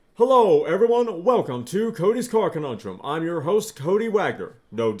Hello, everyone. Welcome to Cody's Car Conundrum. I'm your host, Cody Wagner.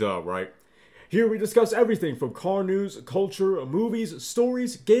 No duh, right? Here we discuss everything from car news, culture, movies,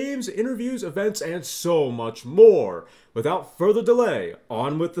 stories, games, interviews, events, and so much more. Without further delay,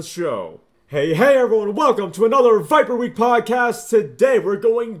 on with the show. Hey, everyone. Welcome to another Viper Week podcast. Today we're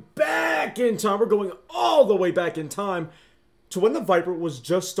going back in time. We're going all the way back in time to when the Viper was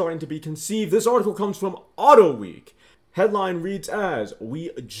just starting to be conceived. This article comes from Auto Week. Headline reads as,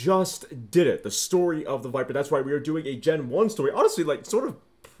 "We just did it. The story of the Viper." That's right, we are doing a Gen 1 story. Honestly, like, sort of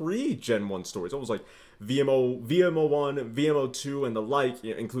pre-Gen 1 stories. Almost like VMO1, VMO2, and the like,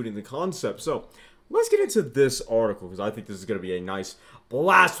 including the concept. So, let's get into this article, because I think this is going to be a nice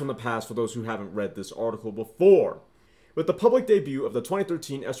blast from the past for those who haven't read this article before. With the public debut of the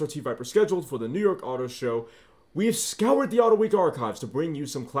 2013 SRT Viper scheduled for the New York Auto Show, we've scoured the Auto Week archives to bring you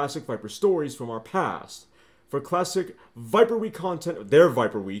some classic Viper stories from our past. For classic Viper Week content, their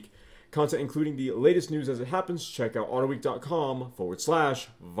Viper Week content, including the latest news as it happens, check out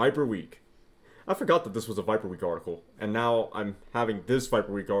autoweek.com/Viper Week. I forgot that this was a Viper Week article, and now I'm having this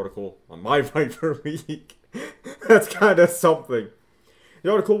Viper Week article on my Viper Week. That's kind of something. The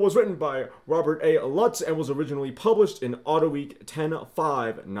article was written by Robert A. Lutz and was originally published in Auto Week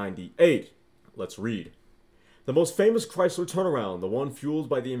 10/5/98. Let's read. The most famous Chrysler turnaround, the one fueled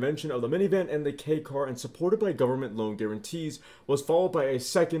by the invention of the minivan and the K-car and supported by government loan guarantees, was followed by a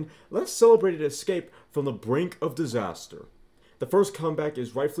second, less celebrated escape from the brink of disaster. The first comeback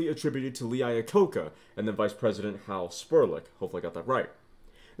is rightfully attributed to Lee Iacocca and then Vice President Hal Sperlich. Hopefully I got that right.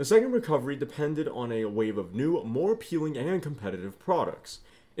 The second recovery depended on a wave of new, more appealing and competitive products.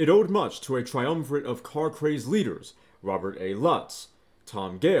 It owed much to a triumvirate of car craze leaders, Robert A. Lutz,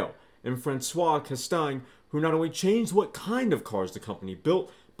 Tom Gale, and Francois Castaing, who not only changed what kind of cars the company built,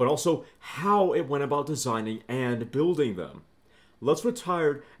 but also how it went about designing and building them. Lutz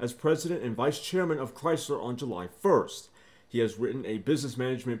retired as president and vice chairman of Chrysler on July 1st. He has written a business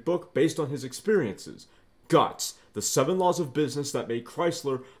management book based on his experiences, Guts, the 7 Laws of Business that made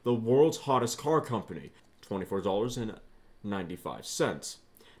Chrysler the world's hottest car company, $24.95.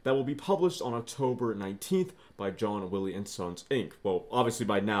 That will be published on October 19th by John Willie & Sons, Inc. Well, obviously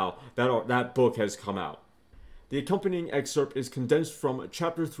by now, that book has come out. The accompanying excerpt is condensed from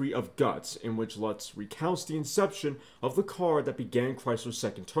Chapter 3 of Guts, in which Lutz recounts the inception of the car that began Chrysler's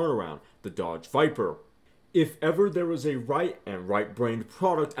second turnaround, the Dodge Viper. If ever there was a right and right-brained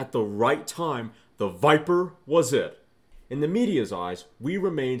product at the right time, the Viper was it. In the media's eyes, we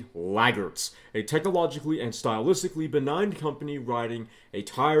remained laggards, a technologically and stylistically benign company riding a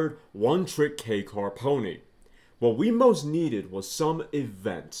tired, one-trick K-car pony. What we most needed was some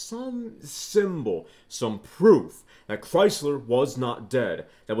event, some symbol, some proof that Chrysler was not dead,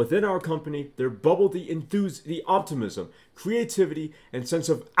 that within our company there bubbled the optimism, creativity, and sense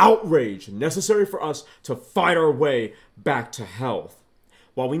of outrage necessary for us to fight our way back to health.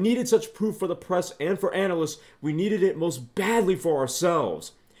 While we needed such proof for the press and for analysts, we needed it most badly for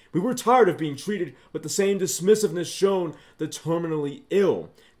ourselves. We were tired of being treated with the same dismissiveness shown the terminally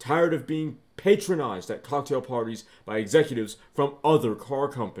ill, tired of being patronized at cocktail parties by executives from other car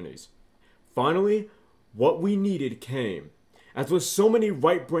companies. Finally, what we needed came. As with so many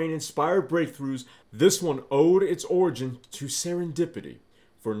right-brain inspired breakthroughs, this one owed its origin to serendipity.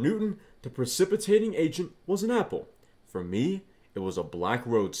 For Newton, the precipitating agent was an apple. For me, it was a black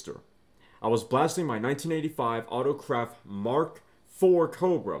roadster. I was blasting my 1985 Autocraft Mark IV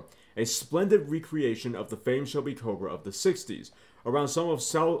Cobra, a splendid recreation of the famed Shelby Cobra of the 60s, around some of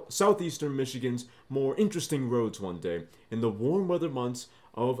southeastern Michigan's more interesting roads one day in the warm weather months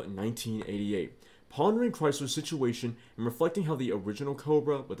of 1988, pondering Chrysler's situation and reflecting how the original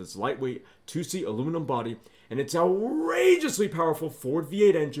Cobra, with its lightweight, two-seat aluminum body and its outrageously powerful Ford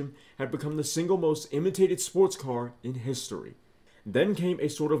V8 engine, had become the single most imitated sports car in history. Then came a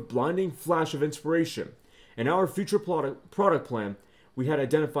sort of blinding flash of inspiration. In our future product plan, we had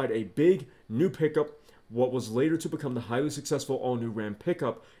identified a big, new pickup, what was later to become the highly successful all-new Ram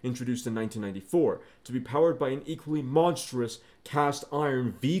pickup introduced in 1994, to be powered by an equally monstrous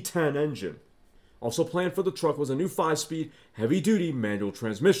cast-iron V10 engine. Also planned for the truck was a new 5-speed, heavy-duty manual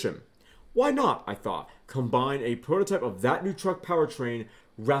transmission. Why not, I thought, combine a prototype of that new truck powertrain,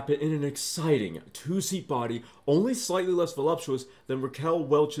 wrap it in an exciting 2-seat body, only slightly less voluptuous than Raquel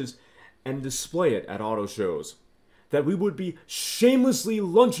Welch's, and display it at auto shows. That we would be shamelessly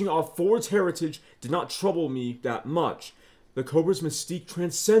lunching off Ford's heritage did not trouble me that much. The Cobra's mystique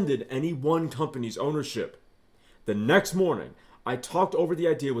transcended any one company's ownership. The next morning, I talked over the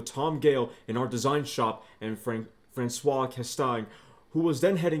idea with Tom Gale in our design shop and Francois Castaing, who was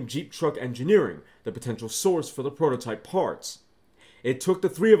then heading Jeep Truck Engineering, the potential source for the prototype parts. It took the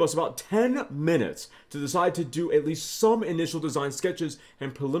three of us about 10 minutes to decide to do at least some initial design sketches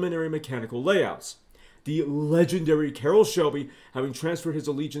and preliminary mechanical layouts. The legendary Carroll Shelby, having transferred his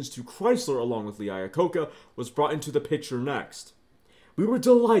allegiance to Chrysler along with Lee Iacocca, was brought into the picture next. We were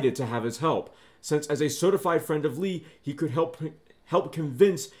delighted to have his help, since as a certified friend of Lee, he could help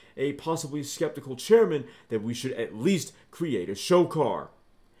convince a possibly skeptical chairman that we should at least create a show car.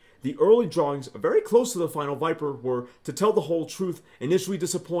 The early drawings, very close to the final Viper, were, to tell the whole truth, initially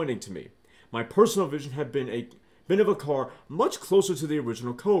disappointing to me. My personal vision had been of a car much closer to the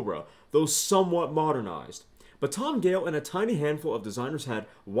original Cobra, though somewhat modernized. But Tom Gale and a tiny handful of designers had,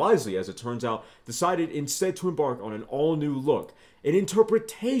 wisely as it turns out, decided instead to embark on an all-new look, an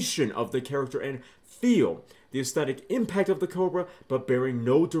interpretation of the character and feel, the aesthetic impact of the Cobra, but bearing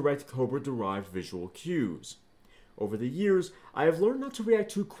no direct Cobra-derived visual cues. Over the years, I have learned not to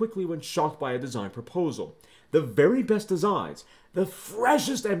react too quickly when shocked by a design proposal. The very best designs, the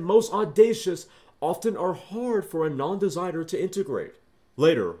freshest and most audacious, often are hard for a non-designer to integrate.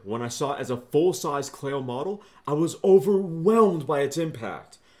 Later, when I saw it as a full-size Clio model, I was overwhelmed by its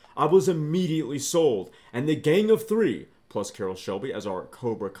impact. I was immediately sold, and the gang of three, plus Carroll Shelby as our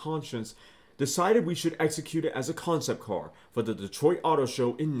Cobra conscience, decided we should execute it as a concept car for the Detroit Auto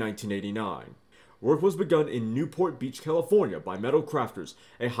Show in 1989. Work was begun in Newport Beach, California by Metal Crafters,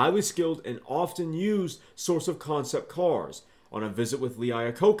 a highly skilled and often used source of concept cars. On a visit with Lee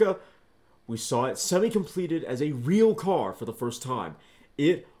Iacocca, we saw it semi-completed as a real car for the first time.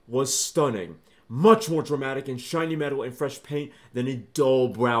 It was stunning, much more dramatic in shiny metal and fresh paint than a dull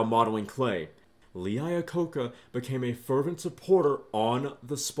brown modeling clay. Lee Iacocca became a fervent supporter on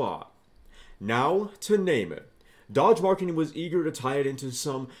the spot. Now to name it. Dodge marketing was eager to tie it into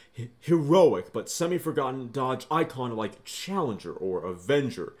some heroic but semi-forgotten Dodge icon like Challenger or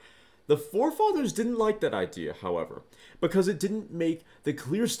Avenger. The forefathers didn't like that idea, however, because it didn't make the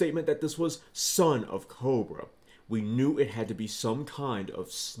clear statement that this was son of Cobra. We knew it had to be some kind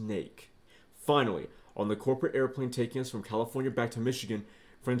of snake. Finally, on the corporate airplane taking us from California back to Michigan,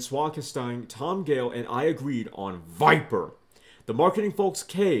 Francois Castaigne, Tom Gale, and I agreed on Viper. The marketing folks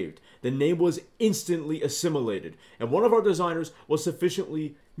caved, the name was instantly assimilated, and one of our designers was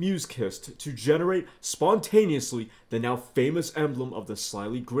sufficiently muse-kissed to generate spontaneously the now famous emblem of the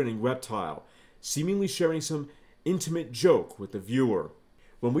slyly grinning reptile, seemingly sharing some intimate joke with the viewer.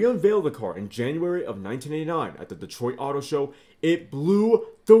 When we unveiled the car in January of 1989 at the Detroit Auto Show, it blew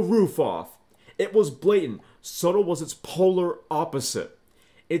the roof off. It was blatant, subtle was its polar opposite.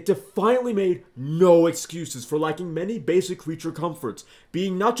 It defiantly made no excuses for lacking many basic creature comforts,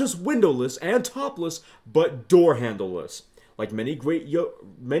 being not just windowless and topless, but door handleless, like many great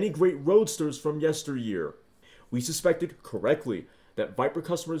roadsters from yesteryear. We suspected, correctly, that Viper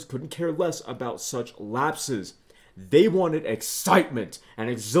customers couldn't care less about such lapses. They wanted excitement and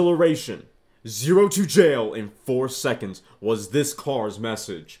exhilaration. 0 to jail in 4 seconds was this car's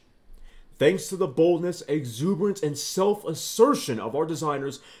message. Thanks to the boldness, exuberance, and self-assertion of our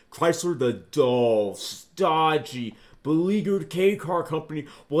designers, Chrysler, the dull, stodgy, beleaguered K-car company,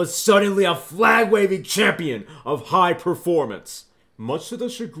 was suddenly a flag-waving champion of high performance. Much to the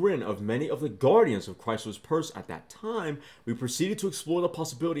chagrin of many of the guardians of Chrysler's purse at that time, we proceeded to explore the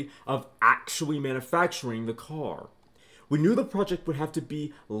possibility of actually manufacturing the car. We knew the project would have to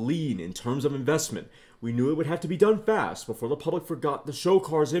be lean in terms of investment. We knew it would have to be done fast before the public forgot the show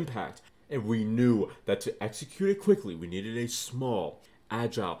car's impact. And we knew that to execute it quickly, we needed a small,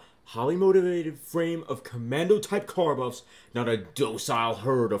 agile, highly motivated frame of commando-type car buffs, not a docile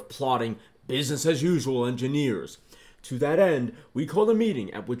herd of plodding, business-as-usual engineers. To that end, we called a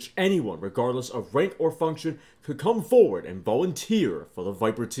meeting at which anyone, regardless of rank or function, could come forward and volunteer for the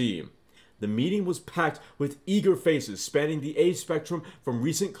Viper team. The meeting was packed with eager faces spanning the age spectrum from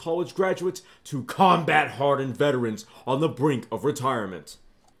recent college graduates to combat-hardened veterans on the brink of retirement.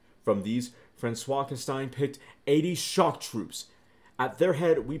 From these, Francois Castaigne picked 80 shock troops. At their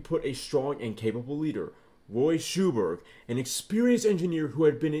head, we put a strong and capable leader, Roy Schuberg, an experienced engineer who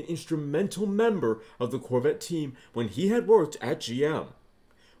had been an instrumental member of the Corvette team when he had worked at GM.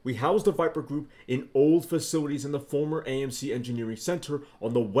 We housed the Viper Group in old facilities in the former AMC Engineering Center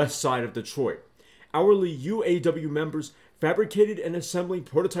on the west side of Detroit. Hourly UAW members fabricated and assembling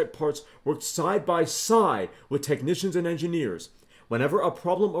prototype parts worked side by side with technicians and engineers. Whenever a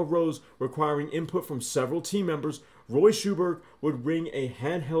problem arose requiring input from several team members, Roy Schuberg would ring a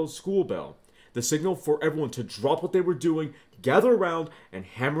handheld school bell, the signal for everyone to drop what they were doing, gather around, and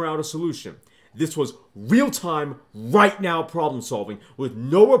hammer out a solution. This was real-time, right-now problem solving with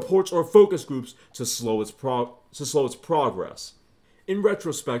no reports or focus groups to slow its progress. In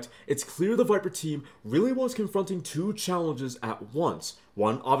retrospect, it's clear the Viper team really was confronting two challenges at once.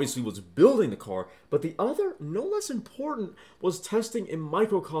 One obviously was building the car, but the other, no less important, was testing in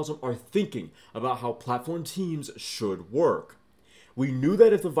microcosm our thinking about how platform teams should work. We knew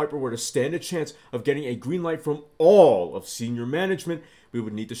that if the Viper were to stand a chance of getting a green light from all of senior management, we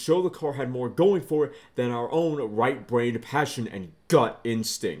would need to show the car had more going for it than our own right-brained passion and gut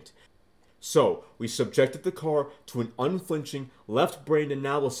instinct. So, we subjected the car to an unflinching, left-brained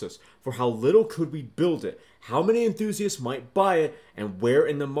analysis for how little could we build it, how many enthusiasts might buy it, and where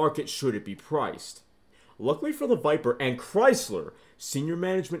in the market should it be priced. Luckily for the Viper and Chrysler, senior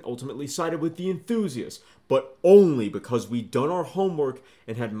management ultimately sided with the enthusiasts, but only because we'd done our homework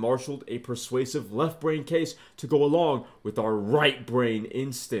and had marshaled a persuasive left-brain case to go along with our right-brain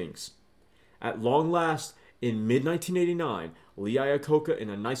instincts. At long last, in mid-1989, Lee Iacocca, in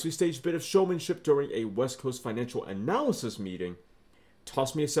a nicely staged bit of showmanship during a West Coast financial analysis meeting,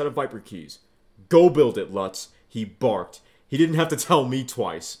 tossed me a set of Viper keys. "Go build it, Lutz," he barked. He didn't have to tell me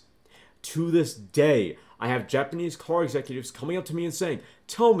twice. To this day, I have Japanese car executives coming up to me and saying,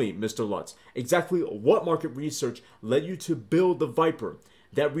 "Tell me, Mr. Lutz, exactly what market research led you to build the Viper?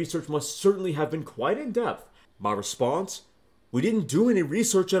 That research must certainly have been quite in-depth." My response? We didn't do any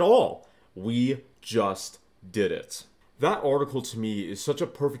research at all. We just did it. That article to me is such a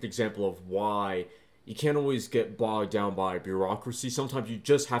perfect example of why you can't always get bogged down by bureaucracy. Sometimes you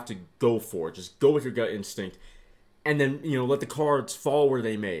just have to go for it. Just go with your gut instinct. And then, let the cards fall where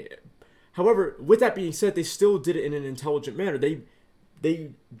they may. However, with that being said, they still did it in an intelligent manner.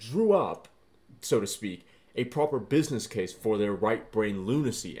 They drew up, so to speak, a proper business case for their right brain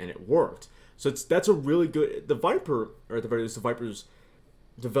lunacy, and it worked. So that's a really good... The Viper, or at the very least, the Viper's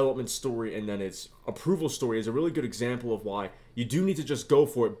development story and then its approval story is a really good example of why you do need to just go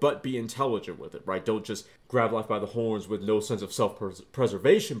for it, but be intelligent with it, right? Don't just grab life by the horns with no sense of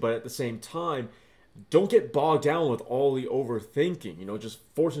self-preservation, but at the same time, don't get bogged down with all the overthinking, just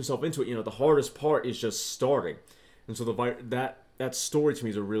force yourself into it. The hardest part is just starting. And so that story to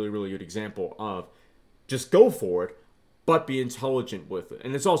me is a really, really good example of just go for it, but be intelligent with it.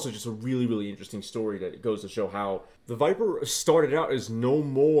 And it's also just a really, really interesting story that it goes to show how the Viper started out as no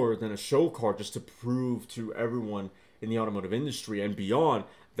more than a show car just to prove to everyone in the automotive industry and beyond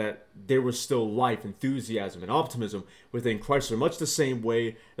that there was still life, enthusiasm, and optimism within Chrysler, much the same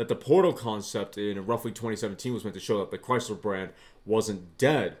way that the Portal concept in roughly 2017 was meant to show that the Chrysler brand wasn't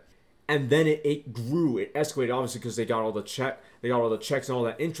dead. And then it grew, it escalated, obviously, because they got all the checks and all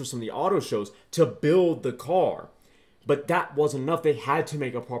that interest from the auto shows to build the car. But that wasn't enough. They had to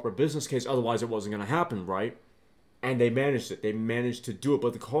make a proper business case, otherwise it wasn't going to happen, right? And they managed it. They managed to do it.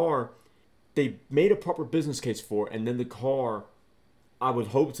 But the car, they made a proper business case for it, and then the car, I would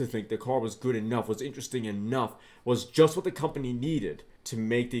hope to think the car was good enough, was interesting enough, was just what the company needed to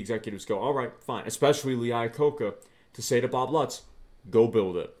make the executives go, all right, fine. Especially Lee Iacocca, to say to Bob Lutz, go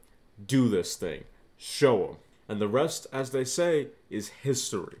build it. Do this thing. Show them. And the rest, as they say, is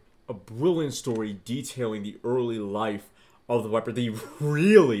history. A brilliant story detailing the early life of the Viper, the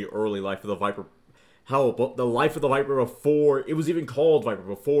really early life of the Viper. Hell, but the life of the Viper before it was even called Viper,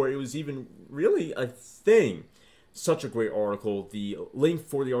 before it was even really a thing. Such a great article. The link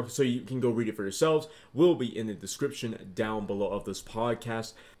for the article, so you can go read it for yourselves, will be in the description down below of this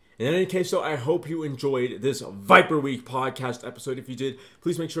podcast. In any case, though, I hope you enjoyed this Viper Week podcast episode. If you did,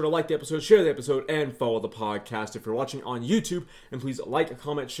 please make sure to like the episode, share the episode, and follow the podcast. If you're watching on YouTube, and please like,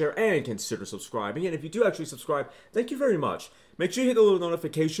 comment, share, and consider subscribing. And if you do actually subscribe, thank you very much. Make sure you hit the little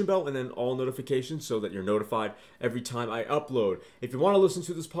notification bell and then all notifications so that you're notified every time I upload. If you want to listen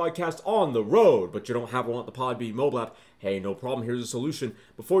to this podcast on the road, but you don't have one at the Podbean mobile app, hey, no problem. Here's a solution.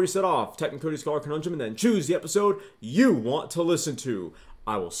 Before you set off, type in Cody's Car Conundrum and then choose the episode you want to listen to.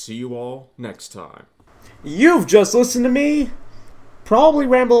 I will see you all next time. You've just listened to me probably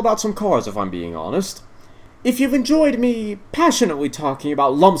ramble about some cars, if I'm being honest. If you've enjoyed me passionately talking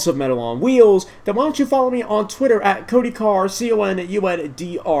about lumps of metal on wheels, then why don't you follow me on Twitter at CodyCar,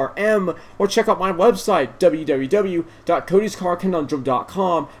 CONUNDRM, or check out my website,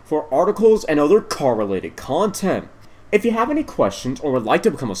 www.codyscarconundrum.com, for articles and other car-related content. If you have any questions or would like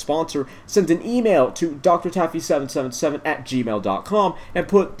to become a sponsor, send an email to drtaffy777@gmail.com and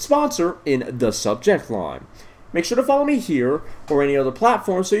put sponsor in the subject line. Make sure to follow me here or any other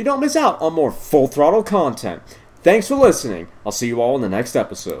platform so you don't miss out on more full throttle content. Thanks for listening. I'll see you all in the next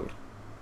episode.